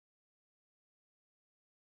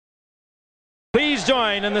Please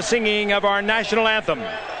join in the singing of our national anthem.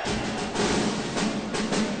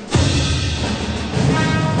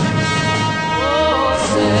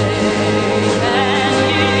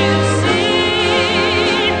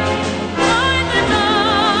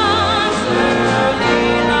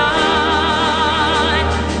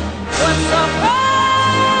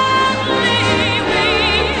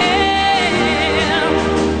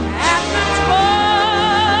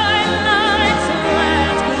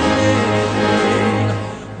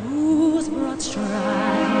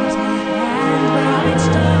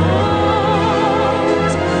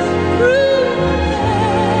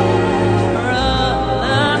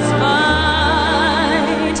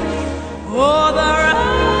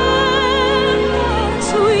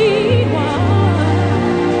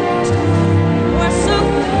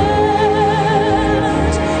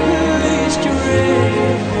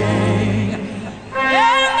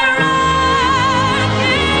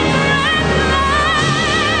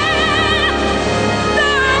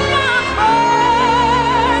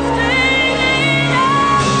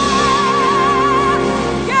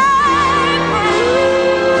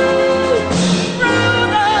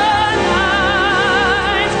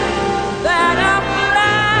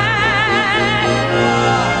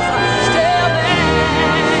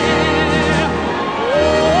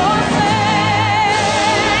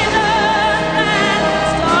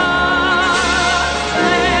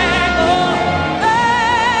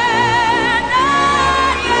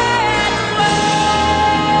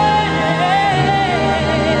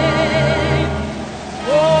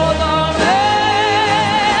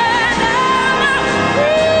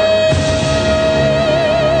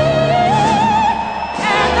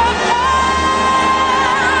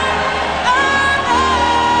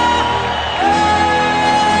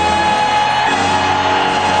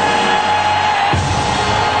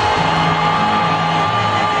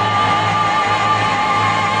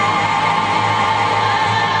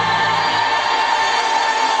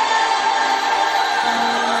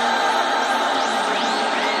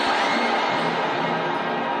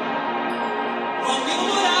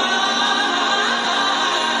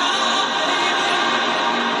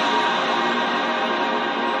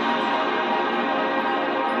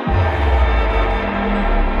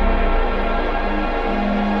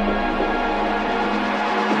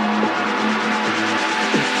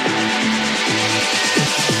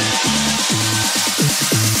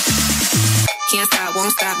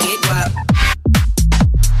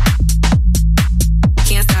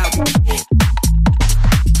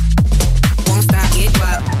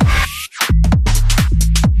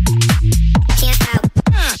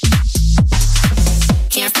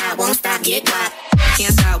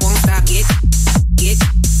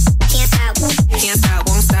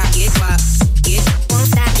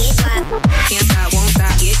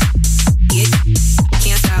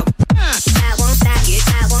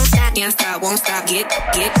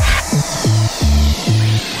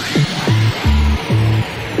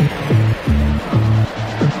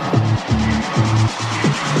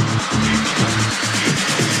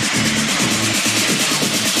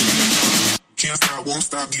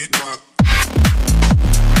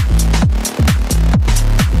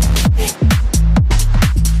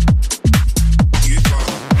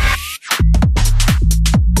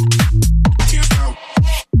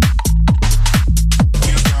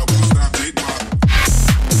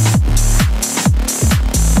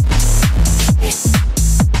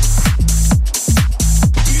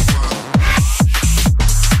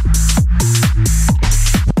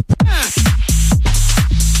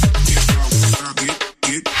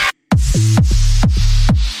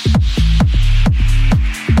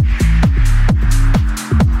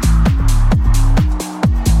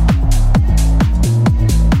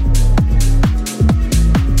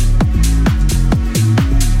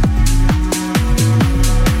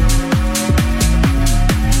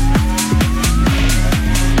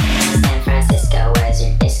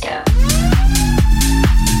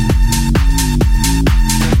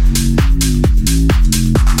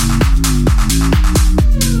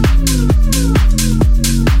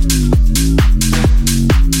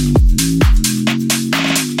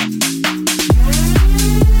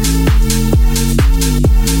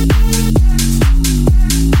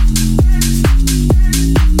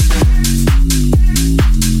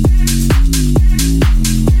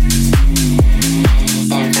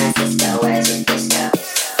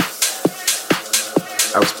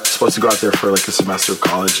 To go out there for like a semester of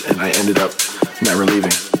college, and I ended up never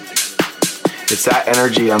leaving. It's that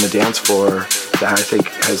energy on the dance floor that I think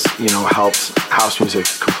has, helped house music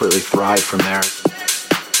completely thrive from there.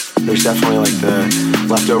 There's definitely like the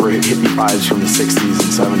leftover hippie vibes from the 60s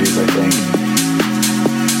and 70s, I think.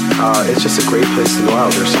 It's just a great place to go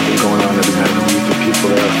out. There's something going on every night of the week. The people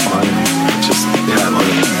there are fun. It's just, yeah, I love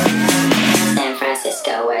it. San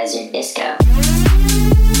Francisco, where's your disco?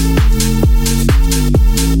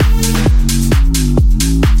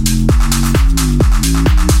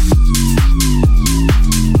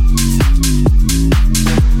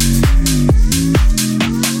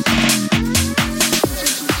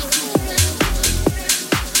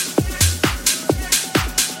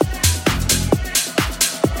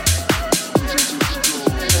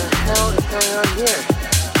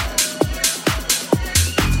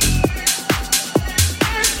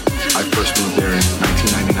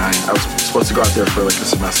 Supposed to go out there for like a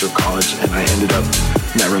semester of college, and I ended up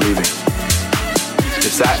never leaving.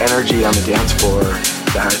 It's that energy on the dance floor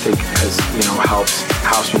that I think has, helped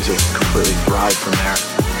house music completely thrive from there.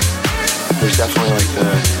 There's definitely like the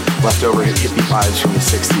leftover hippie vibes from the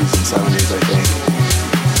 60s and 70s, I think.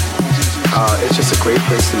 It's just a great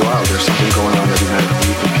place to go out. There's something going on every night of the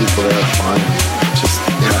week, and people there are fun. It's just,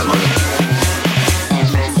 yeah, I love it.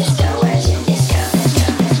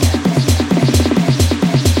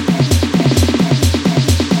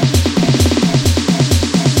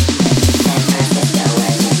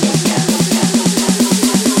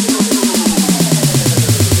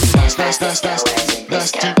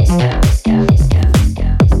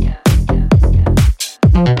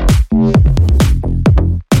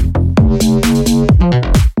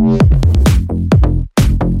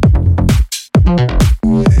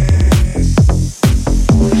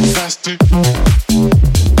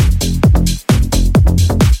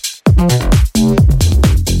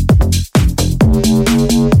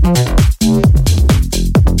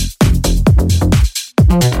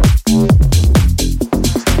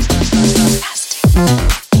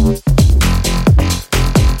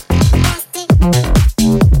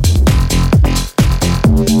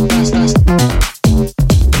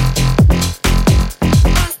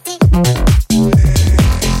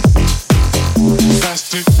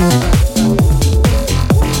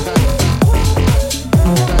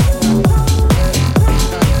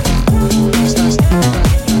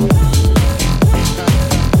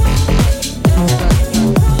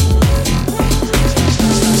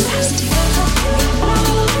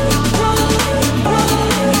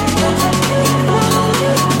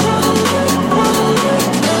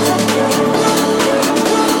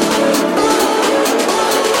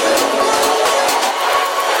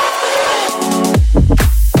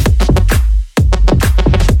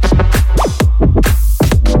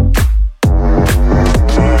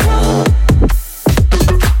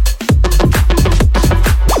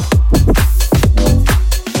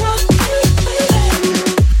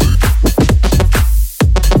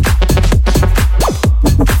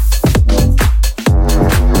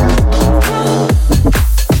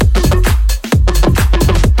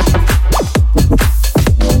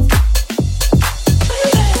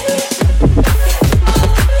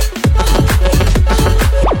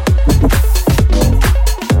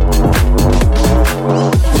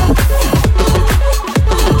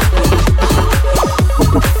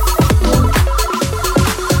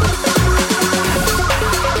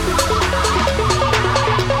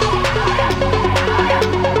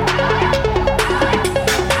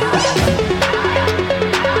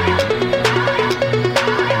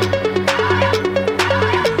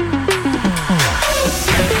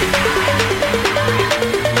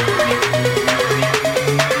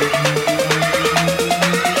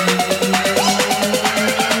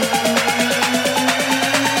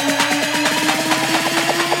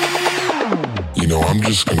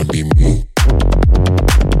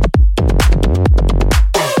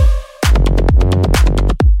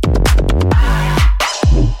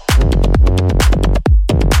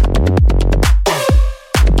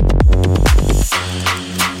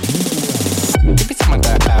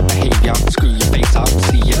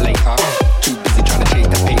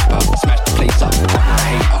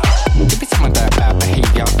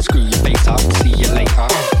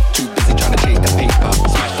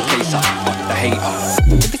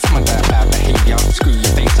 If it's some of that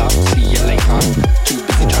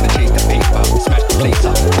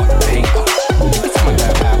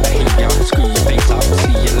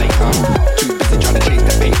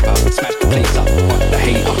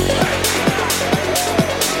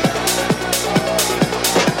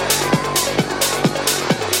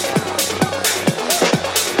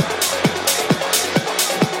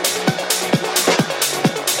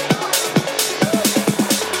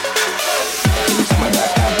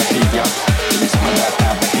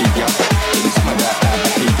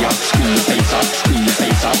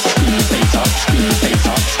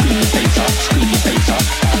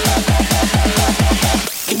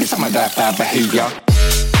bad behavior.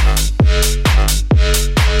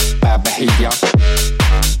 Bad behavior.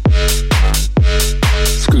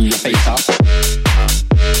 Screw your face up.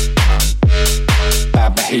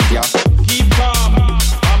 Bad behavior. Keep calm,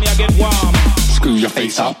 mommy, I get warm. Screw your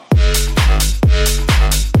face up.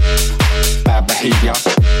 Bad behavior.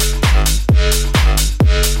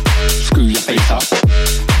 Screw your face up.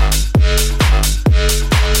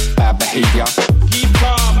 Bad behavior. Keep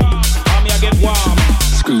calm, mommy, I get warm.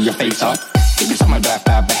 Screw your face up. Give me some of that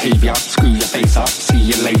bad behavior. Screw your face up. See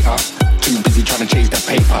you later. Too busy trying to chase the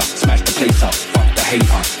paper. Smash the place up. Fuck the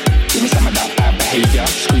hater. Give me some of that bad behavior.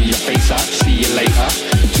 Screw your face up. See you later.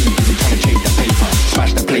 Too busy trying to chase the paper.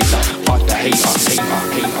 Smash the place up. Fuck the hater. Hater.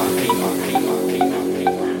 Hater. Hater.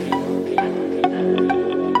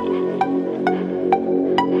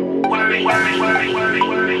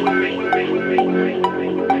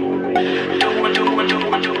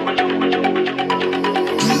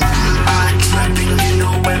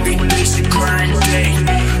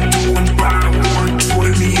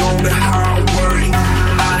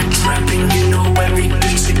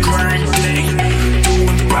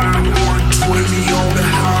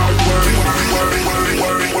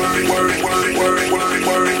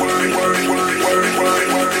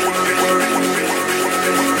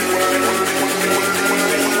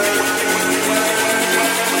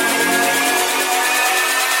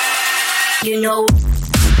 You know.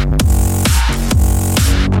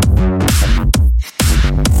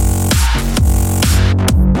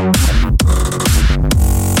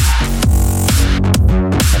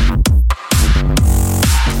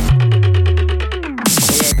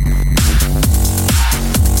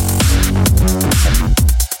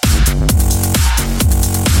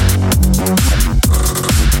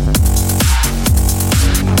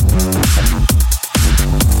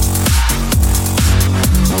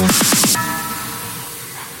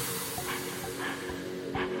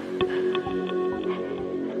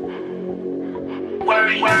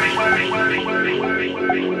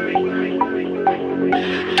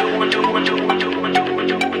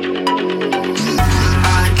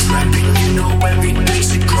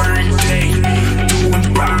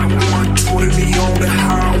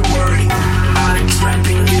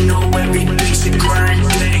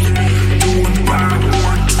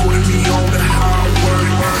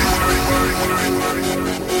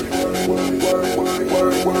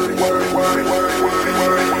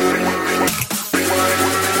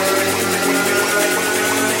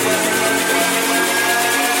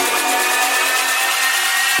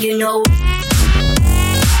 You know.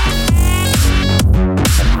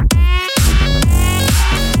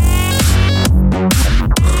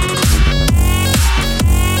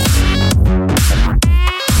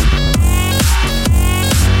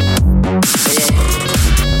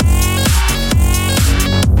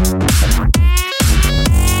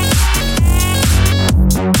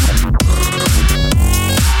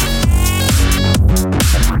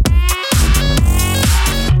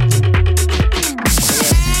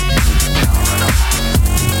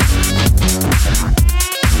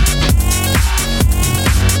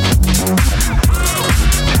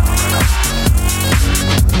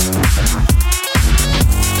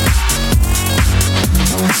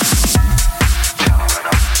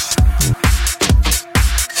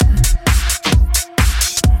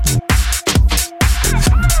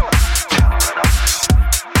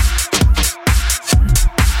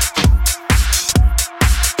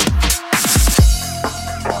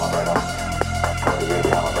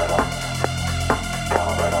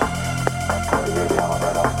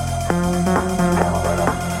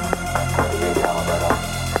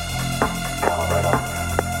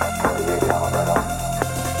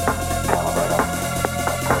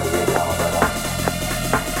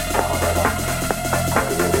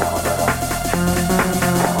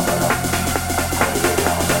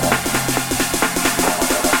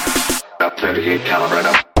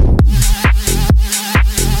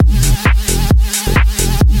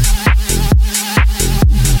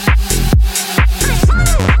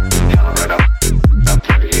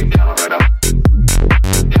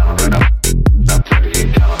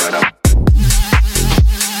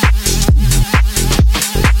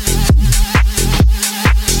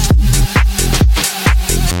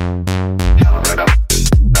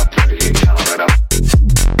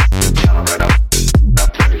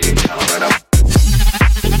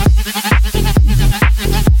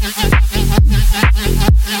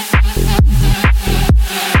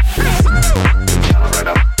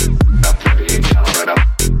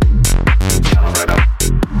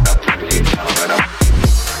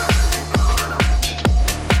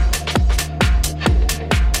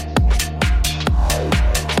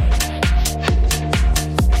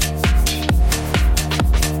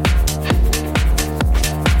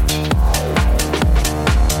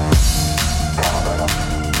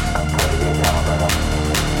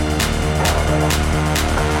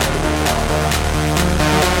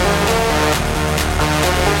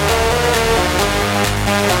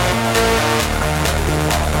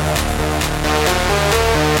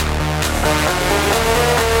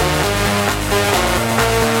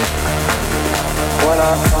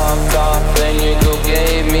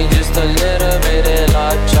 gave me just a little bit of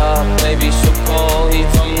la chop. Baby so cold, he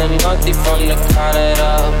from the north, he from the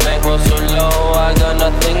Canada. Bankroll so low, I got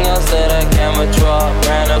nothing else that I can withdraw.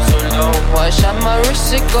 Ran up so low, I shot my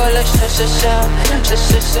wrist, it go like sha sha sha, sha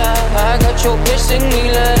sha sha. I got your bitch singing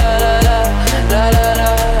la la la la, la la la.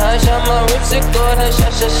 I shot my wrist, it go like sha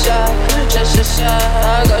sha sha, sha sha sha.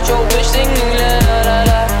 I got your bitch singing la la la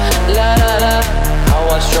la, la la la. I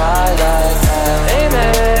was dry like that.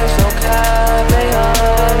 Amen, so cap, they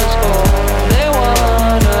underscore. They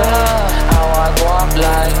wonder how I go up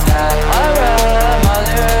like that. I rap my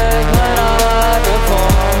lyrics when I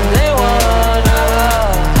perform. They wonder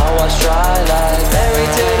how I try like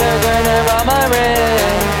married to the ground around my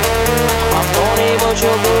ring. I'm phony, but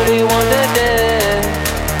your booty wanted it.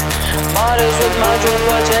 Modest with my jewels,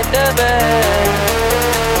 but check the bag.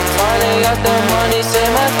 Finally got the money, say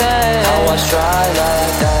my thing. How I try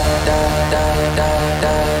like that.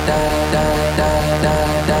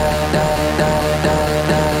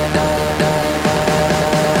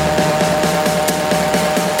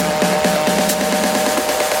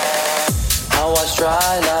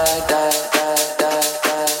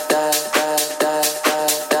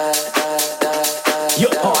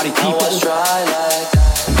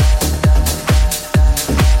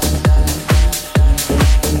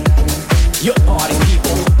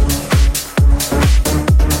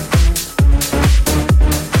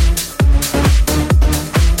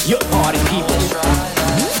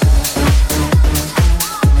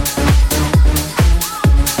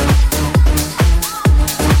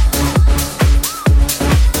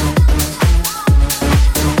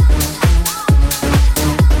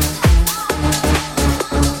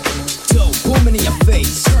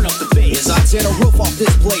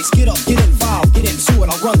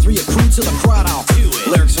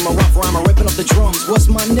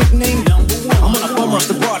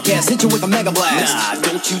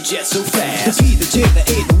 So fast. The T, the J, the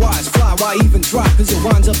A, the Y's fly. Why even try? Cause it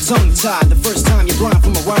winds up tongue-tied. The first time you're blind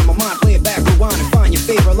from a rhyme, my mind play it back, rewind and find your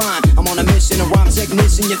favorite line. I'm on a mission, a rhyme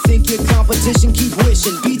technician. You think your competition, keep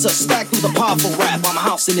wishing. Beats are stacked with a powerful rap. I'm a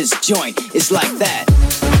house in this joint, it's like that.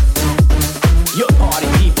 Yo, party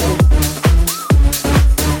people.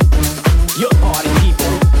 Yo, party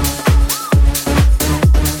people.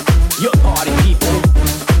 Yo, party people.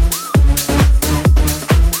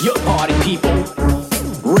 Yo, party people.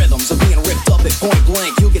 Rhythms are being ripped up at point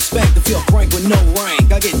blank. You'll get spanked to feel frank with no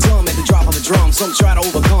rank. I get dumb at the drop of a drum. Some try to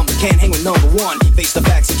overcome but can't hang with number one. Face the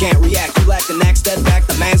facts, you can't react. You lack the knack, step back.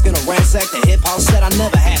 The man's gonna ransack the hip house set. I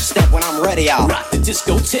never half step when I'm ready. I'll rock the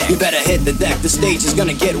discotheque. You better hit the deck. The stage is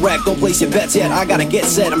gonna get wrecked. Don't place your bets yet. I gotta get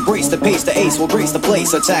set. Embrace the pace. The ace will grace the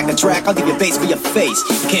place. Attack the track. I'll give you bass for your face.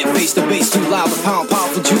 You can't face the bass too loud. The pound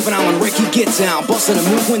powerful juvenile and Ricky get down. Bustin' a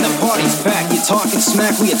move when the party's packed. You talking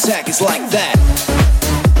smack, we attack. It's like that.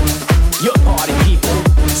 Your party people,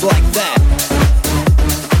 it's like that.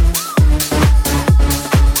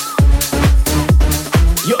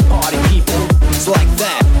 Your party people, it's like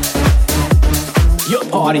that. Your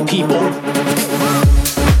party people.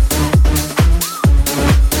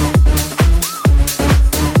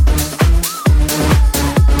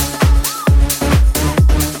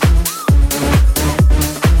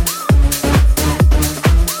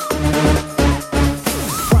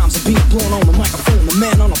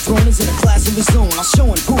 I'll show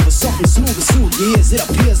and prove it's something smooth as suit. Years it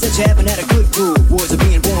appears that you haven't had a good groove. Words are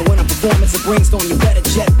being born when I perform. It's a brainstorm. You better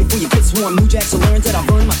jet before you get sworn. New jacks will learn that I've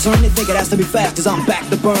earned my turn. They think it has to be fast cause I'm back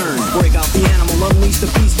to burn. Break out the animal, unleash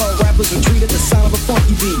the beast. All rappers retreat at the sound of a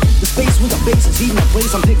funky beat. The space with the bass is heating the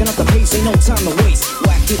place. I'm picking up the pace, ain't no time to waste.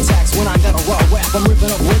 Whack hit tax when I got a raw rap. I'm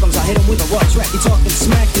ripping up rhythms, I hit them with a raw track. You talking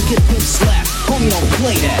smack, you get pimp slap. Homie, don't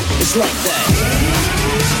play that, it's like that.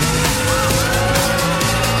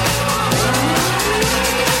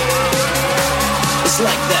 It's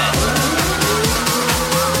like that.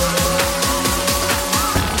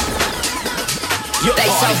 They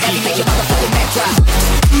so heavy, make your motherfucking neck drop.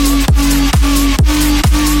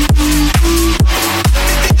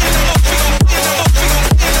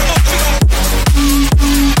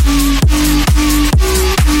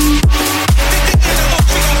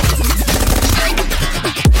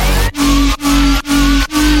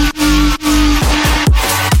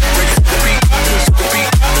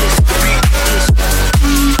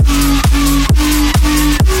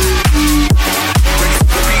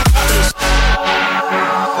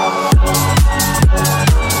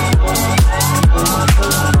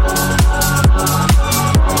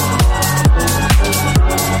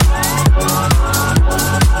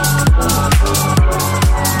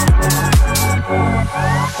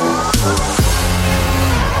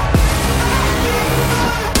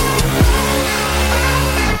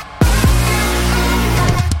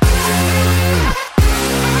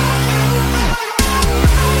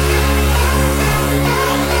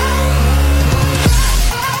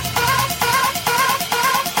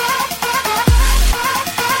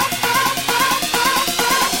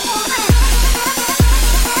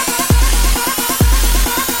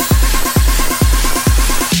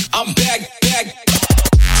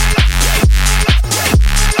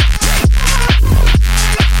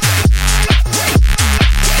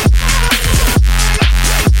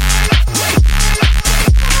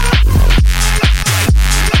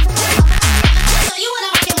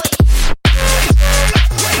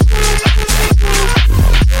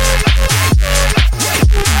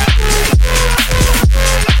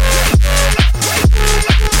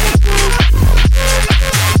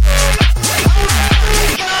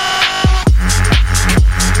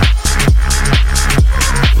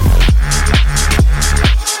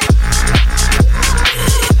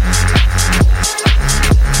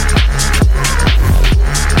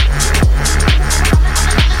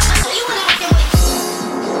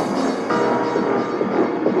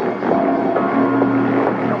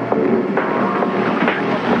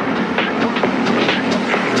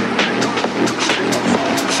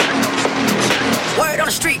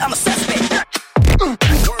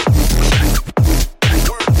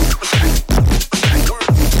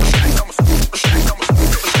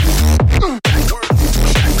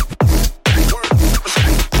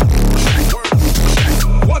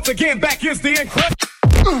 back is the incredible.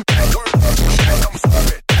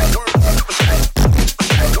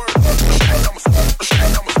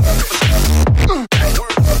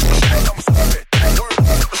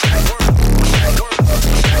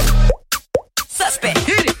 Suspect,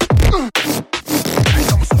 hit it.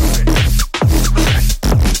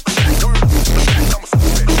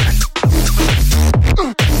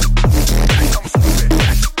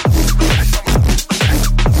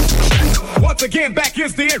 Once again, back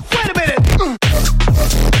is the end. Wait a minute.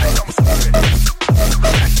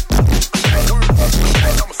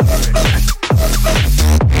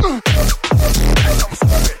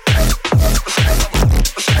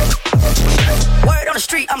 Word on the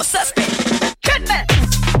street, I'm a suspect. Cut that.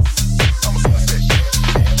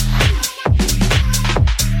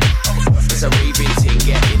 It's a raving thing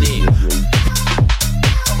getting in.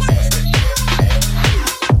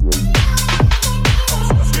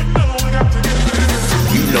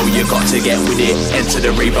 You know you got to get with it. Enter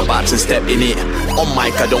the rave, about to step in it. On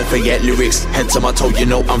mic, I don't forget lyrics. Head to my toe, you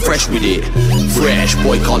know I'm fresh with it. Fresh,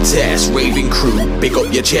 boy contest, raving crew, big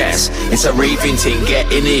up your chest. It's a raving thing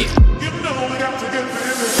getting it.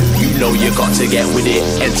 You know you got to get with it.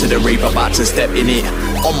 Enter the rave, about to step in it.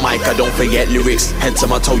 On mic, I don't forget lyrics. Head to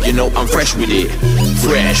my toe, you know I'm fresh with it.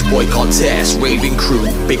 Fresh, boy contest, raving crew,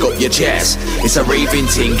 big up your chest. It's a raving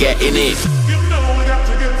thing getting it.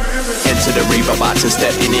 Enter the rave, about to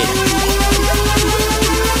step in it.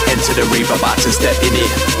 Enter the rave, about to step in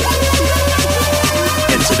it.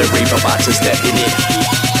 Enter the rave, about to step in it.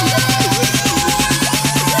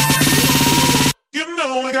 You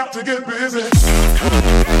know we got to get busy.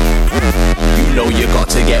 You know you got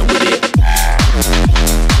to get with it.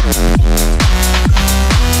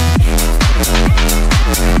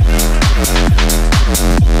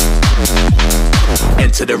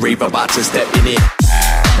 Enter the rave, about to step in it.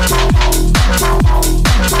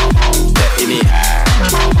 Step in it.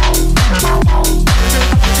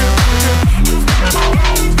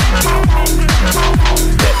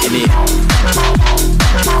 Step in it.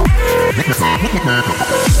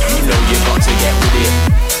 You know you got to get with it.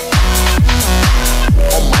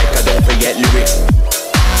 On mic, I don't forget lyrics.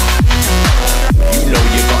 You know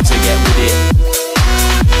you got to get with it.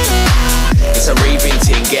 It's a raving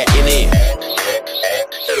thing, getting it.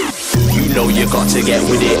 You know you got to get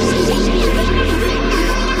with it.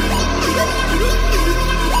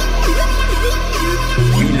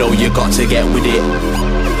 You know you got to get with it.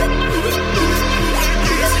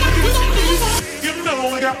 You know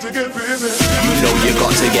we got to get busy. You know you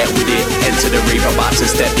got to get with it. Enter the rave, about to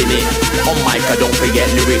step in it. On mic, I don't forget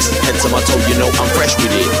lyrics. Head to my toe, you know I'm fresh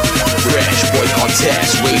with it. Fresh, boy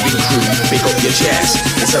contest, raving crew, big up your chest.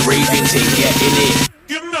 It's a raving thing, getting it.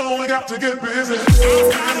 You know we got to get busy.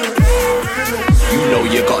 You know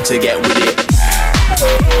you got to get with it.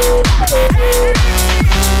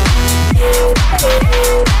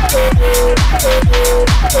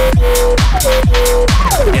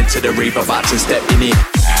 Enter the rave, about to step in it.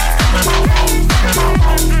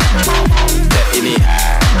 Step in it.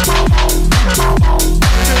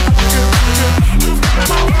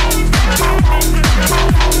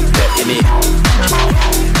 Step in it.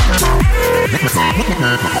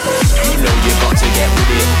 You know you got to get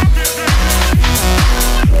with it.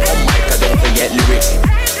 On mic, I don't forget lyrics.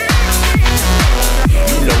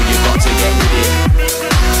 You know you got to get with it.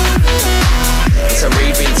 It's a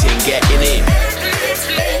raving thing, getting it.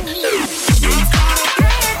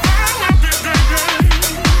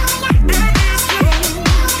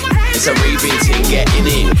 It's a raving thing,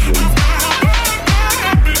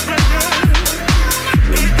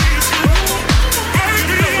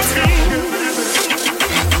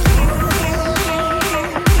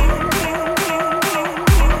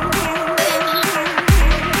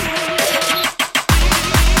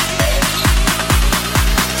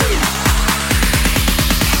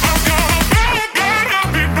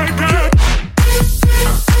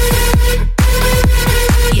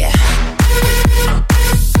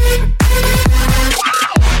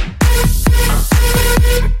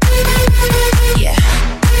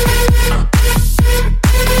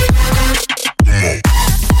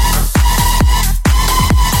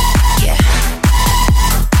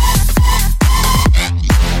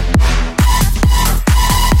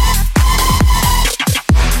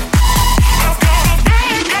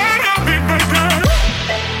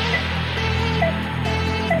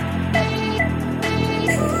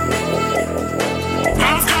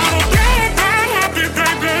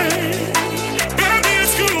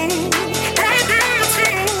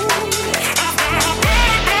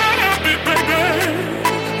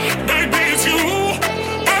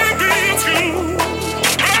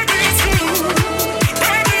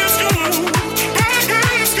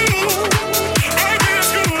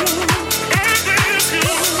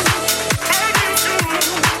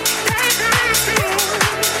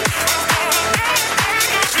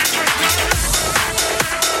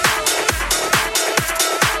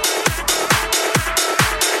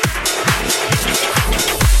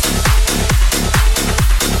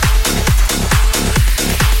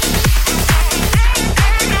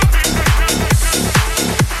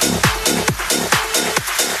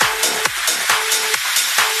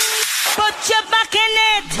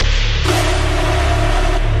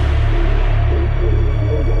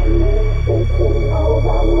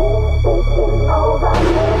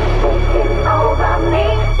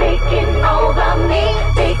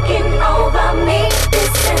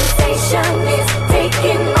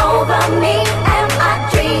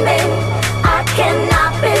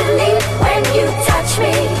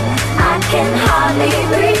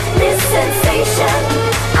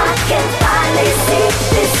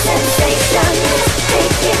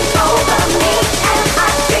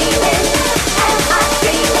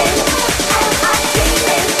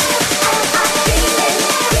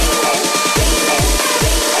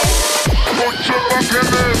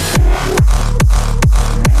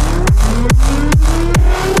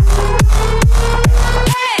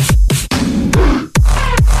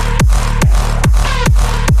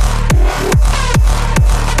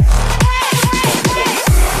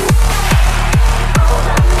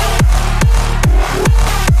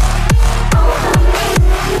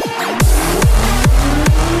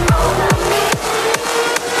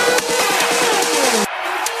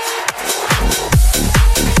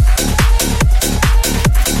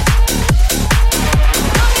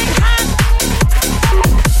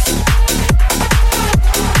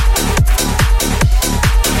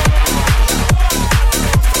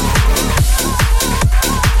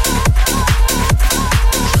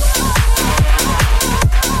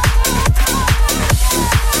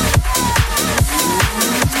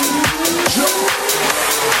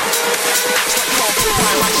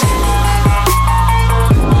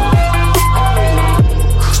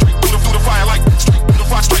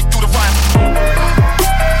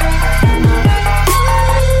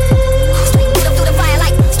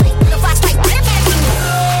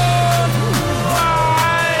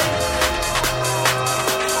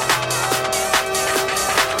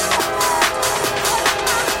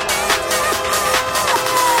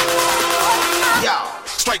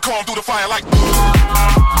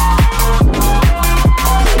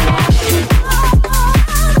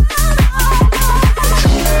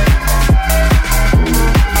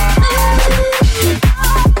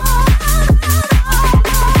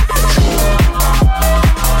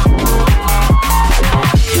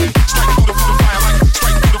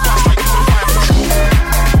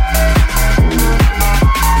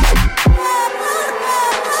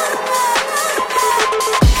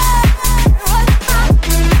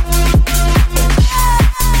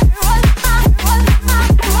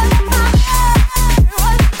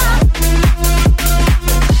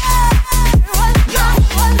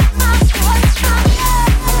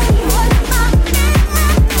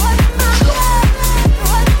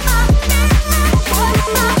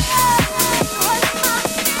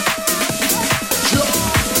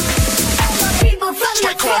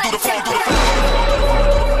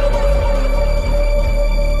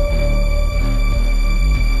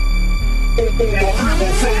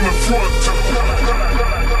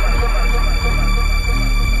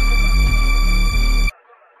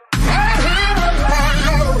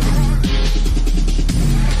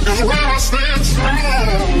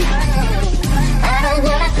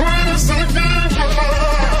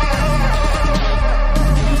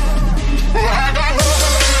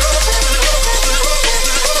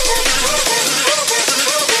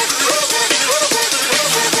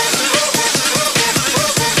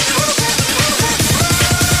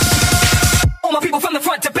 All my people from the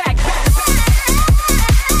front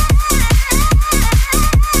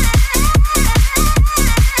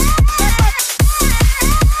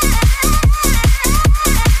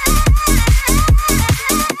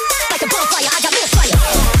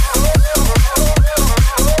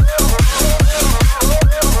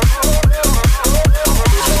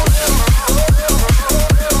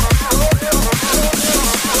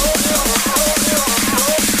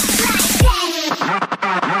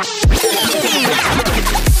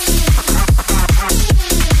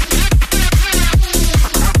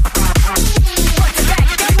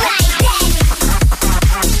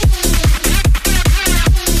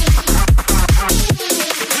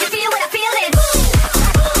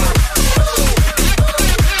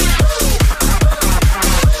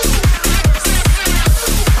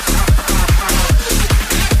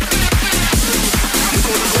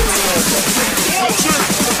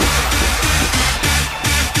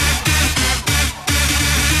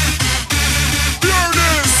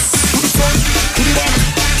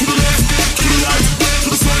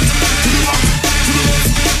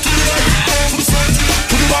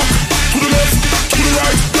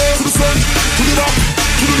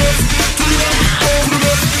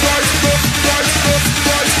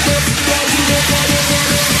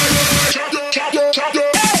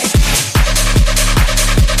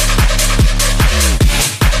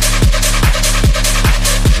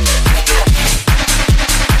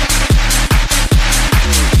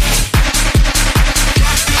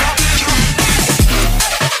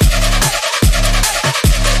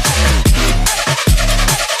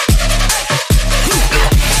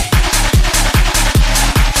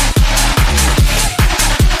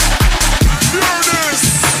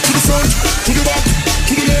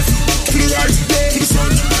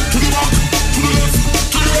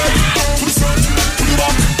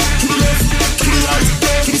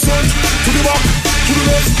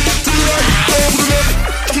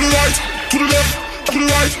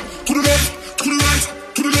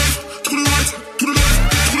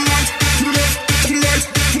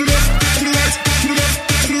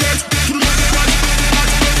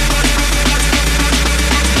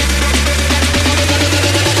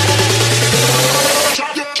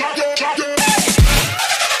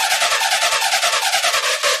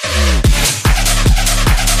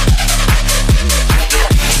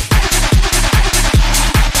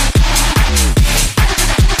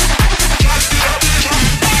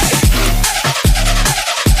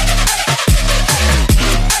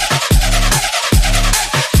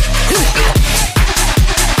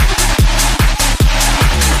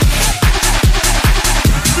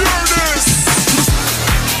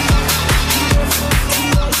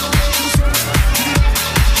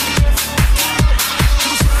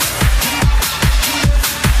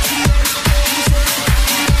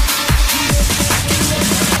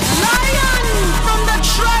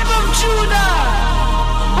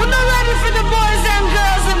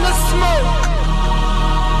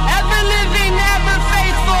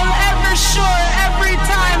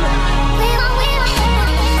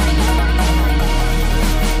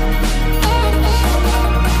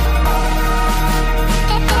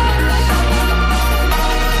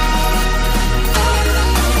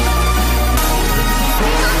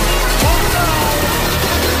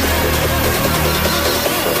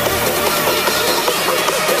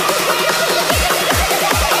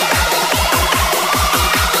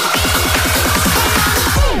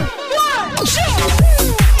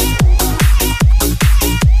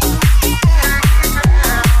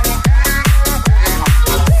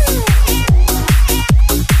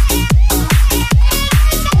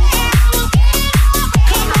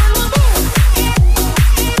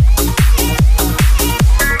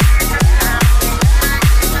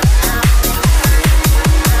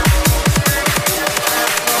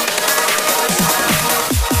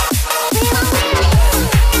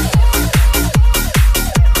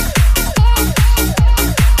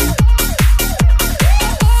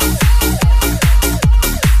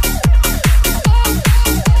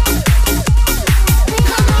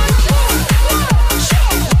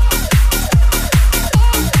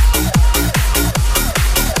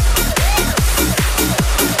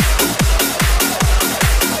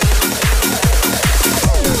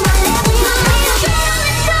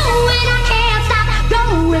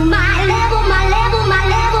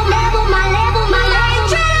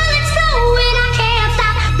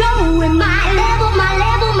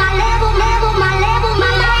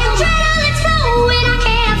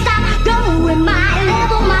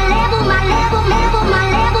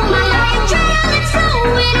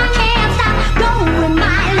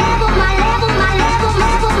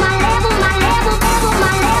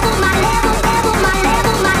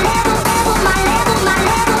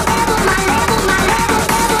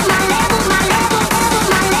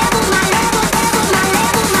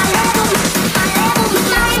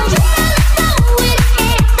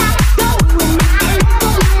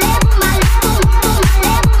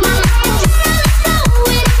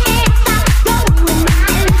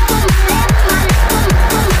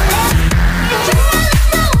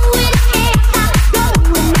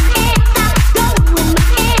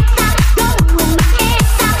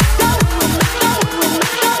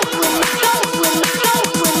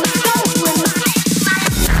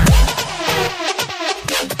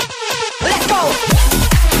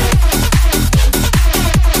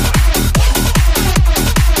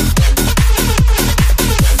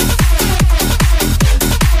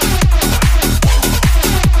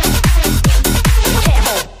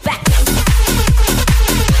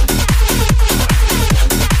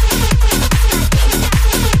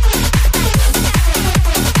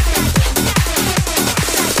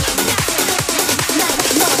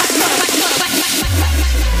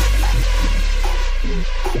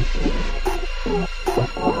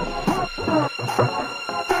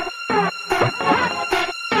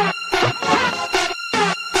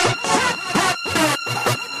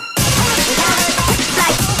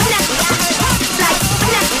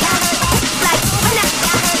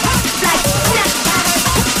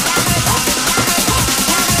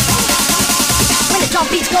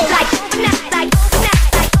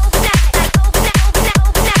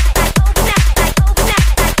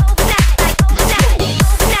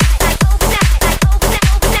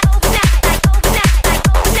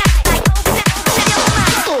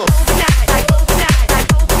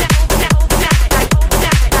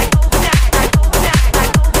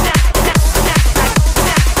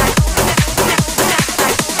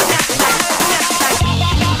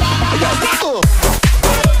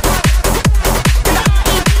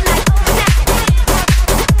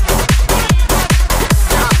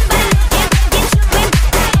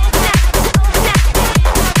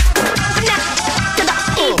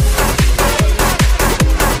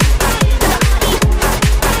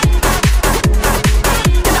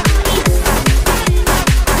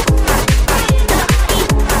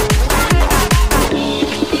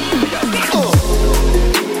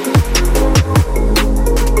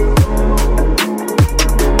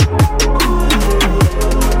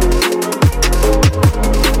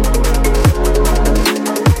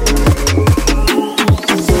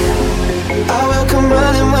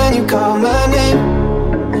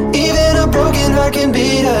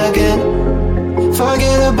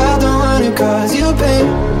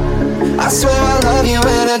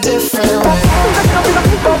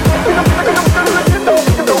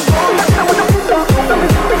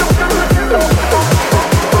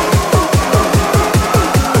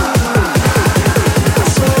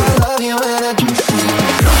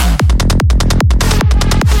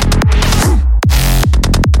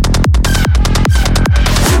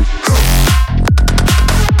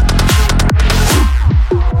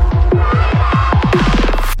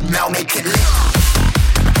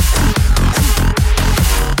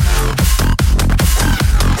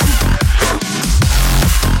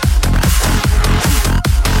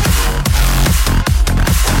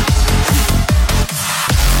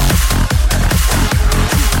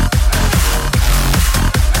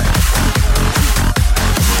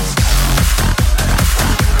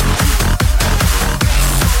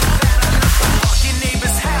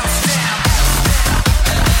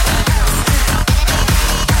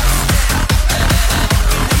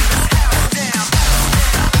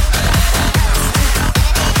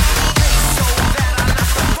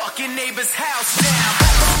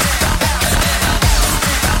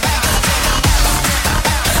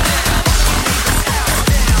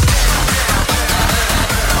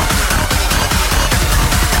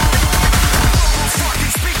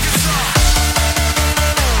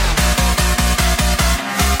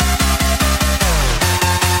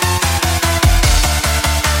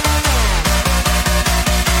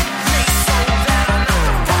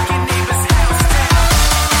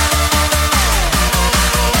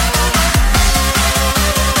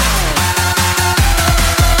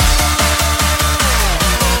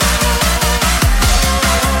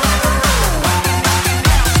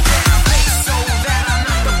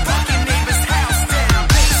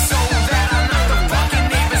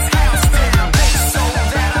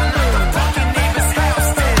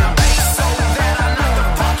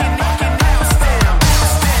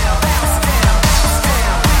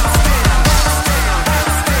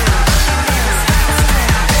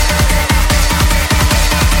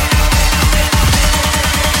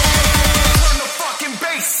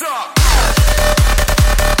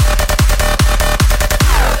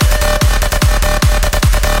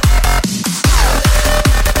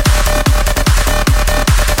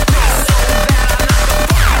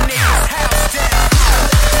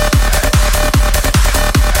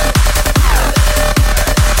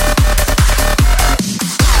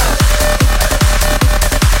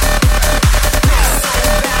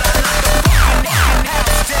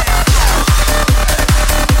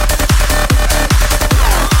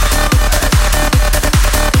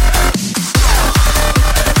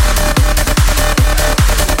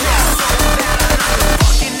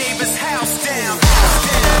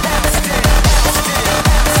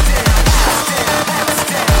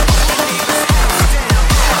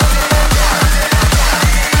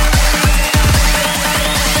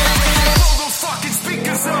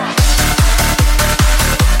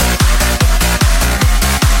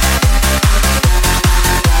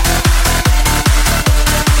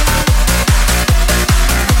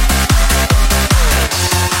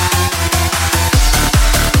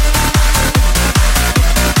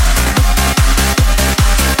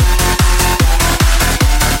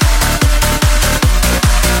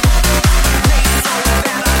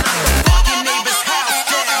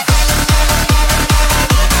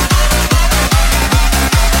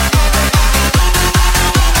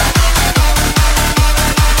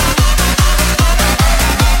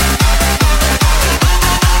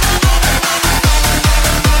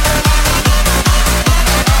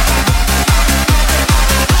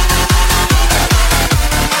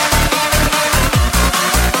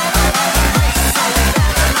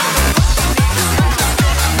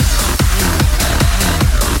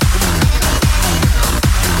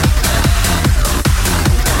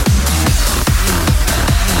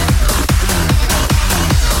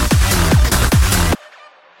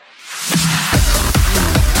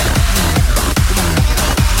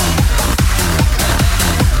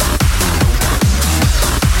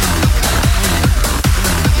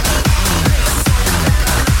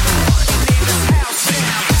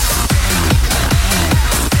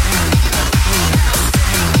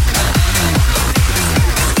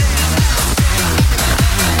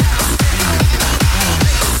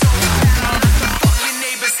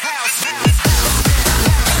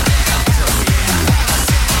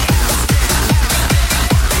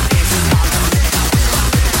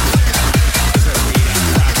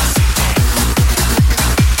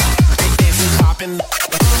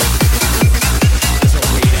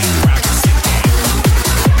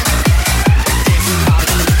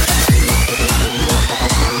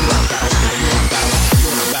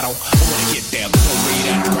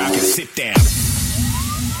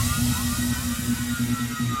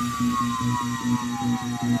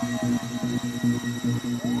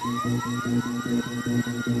Fresh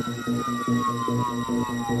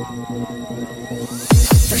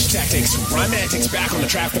tactics, romantics, back on the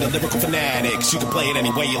track for the lyrical fanatics. You can play it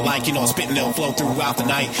any way you like, you know, spitting it'll flow throughout the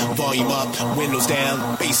night. Volume up, windows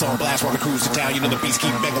down, bass on blast while we cruise to town. You know the beats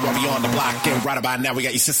keep banging while we on the block. And right about now we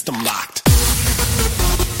got your system locked.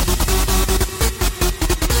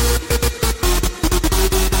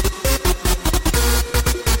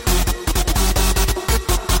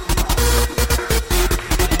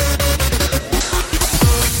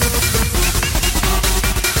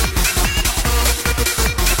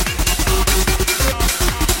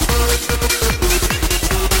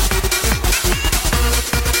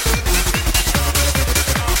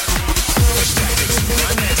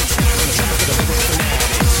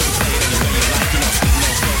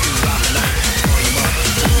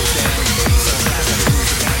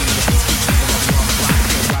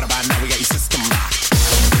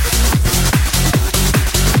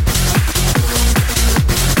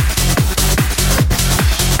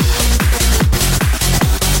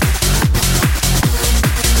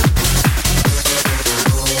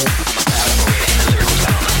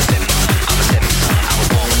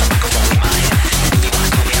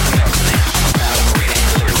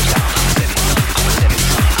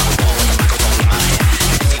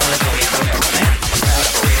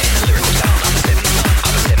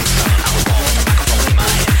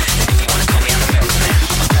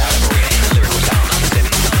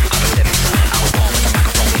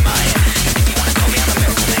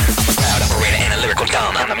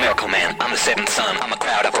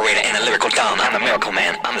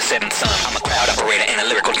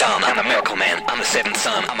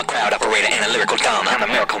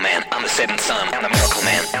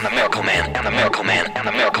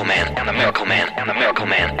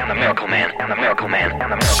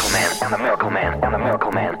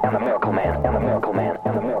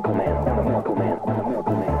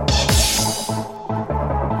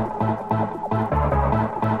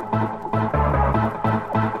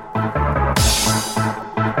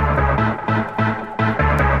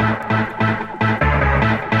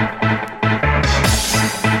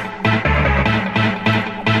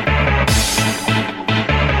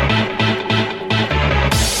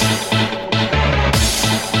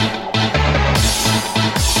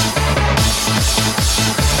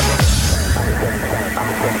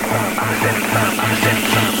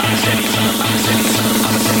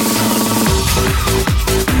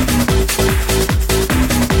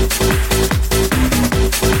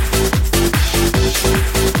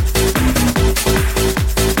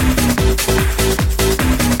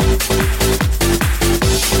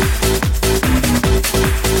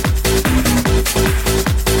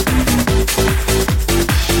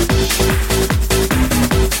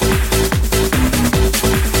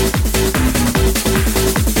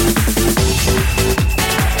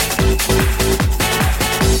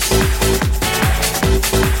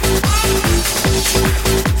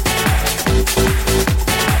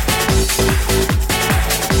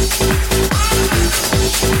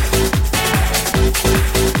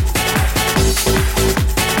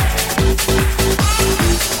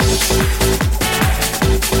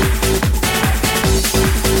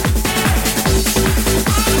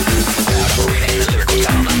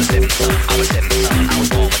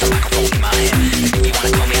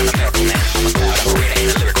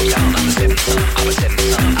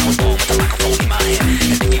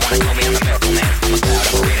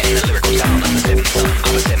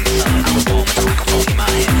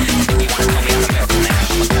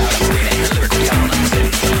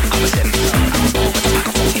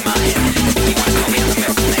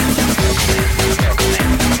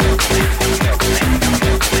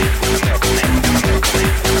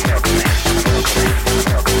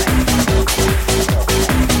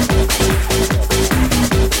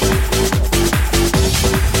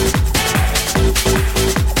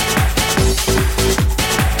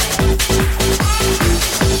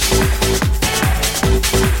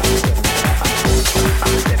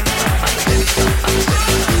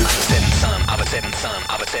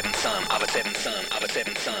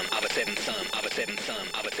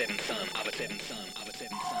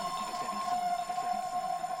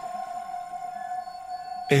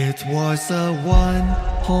 It was a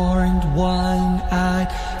one-horned, one-eyed,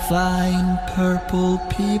 flying purple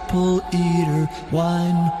people eater.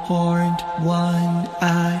 One-horned,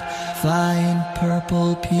 one-eyed, flying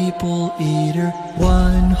purple people eater.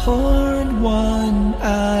 One-horned,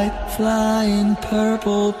 one-eyed, flying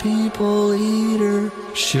purple people eater.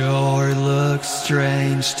 Sure looks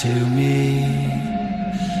strange to me.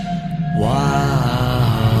 Wow.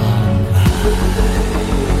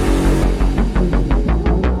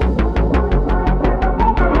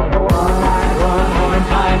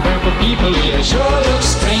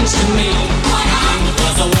 strange to me. It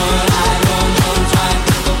was a one-eyed, one-time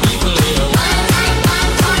purple people eater. One-eyed,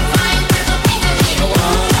 one-time purple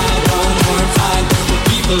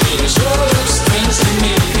people eater. Sure looks strange to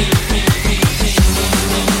me.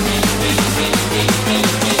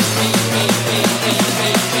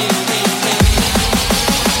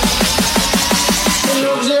 It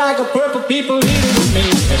looks like a purple people eater to me.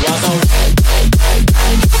 It was a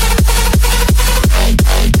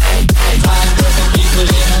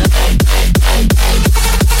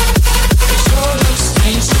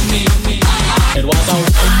it was a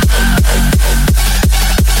people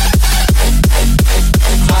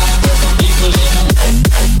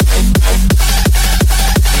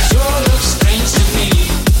it sure looks strange to me.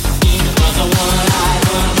 It was a one-eyed,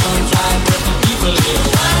 one-time purple people here.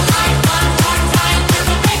 One-eyed, one-time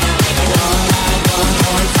purple people here. One-eyed,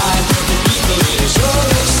 one-time purple people here. It sure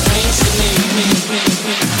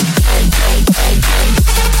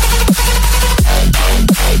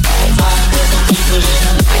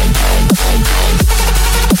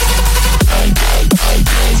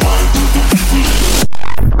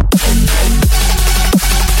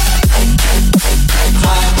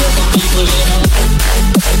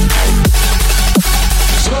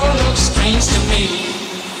looks strange to me.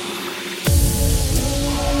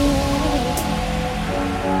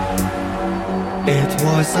 It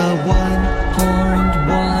was a one-horned,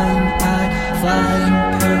 one-eyed, flying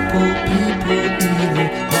purple people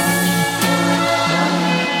eater. One-horned,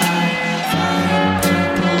 one-eyed, flying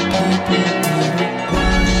purple people eater.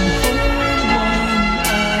 One-horned,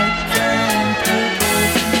 one-eyed, flying purple.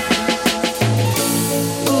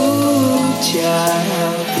 Ooh,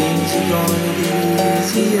 child, things are gonna get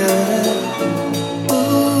easier.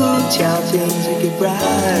 Ooh, child, things will get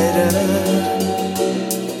brighter.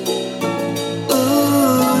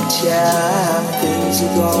 Child, things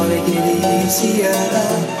are gonna get easier.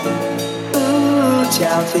 Ooh,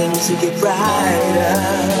 child, things will get brighter.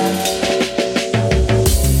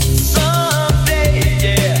 Someday,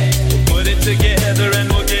 yeah, we'll put it together and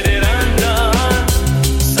we'll get it undone.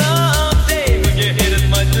 Someday when your head is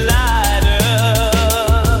much lighter.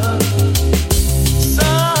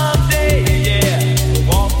 Someday, yeah, we'll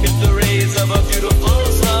walk in the rays of a beautiful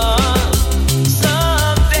sun.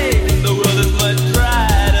 Someday when the world is much brighter.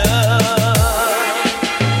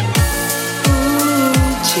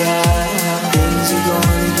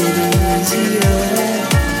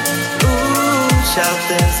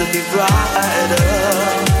 Things will be brighter.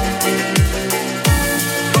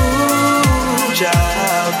 Ooh,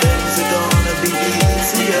 child, things are gonna be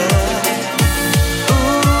easier.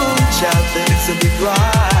 Ooh, child, things will be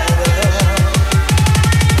brighter.